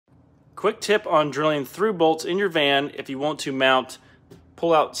Quick tip on drilling through bolts in your van if you want to mount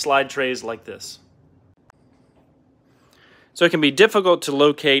pull-out slide trays like this. So it can be difficult to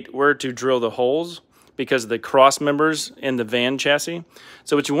locate where to drill the holes because of the cross members in the van chassis.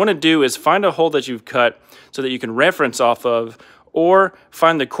 So what you want to do is find a hole that you've cut so that you can reference off of, or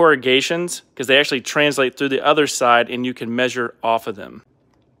find the corrugations because they actually translate through the other side and you can measure off of them.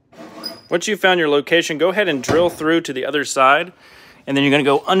 Once you've found your location, go ahead and drill through to the other side, and then you're going to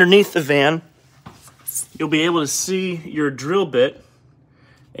go underneath the van. You'll be able to see your drill bit,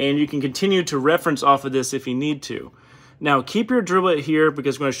 and you can continue to reference off of this if you need to. Now keep your drill bit here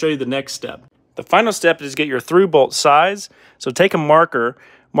because I'm going to show you the next step. The final step is get your through bolt size. So take a marker,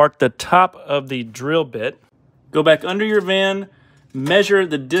 mark the top of the drill bit, go back under your van, measure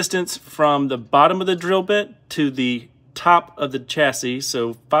the distance from the bottom of the drill bit to the top of the chassis,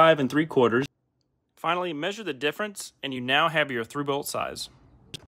 so 5 3/4. Finally, measure the difference, and you now have your through bolt size.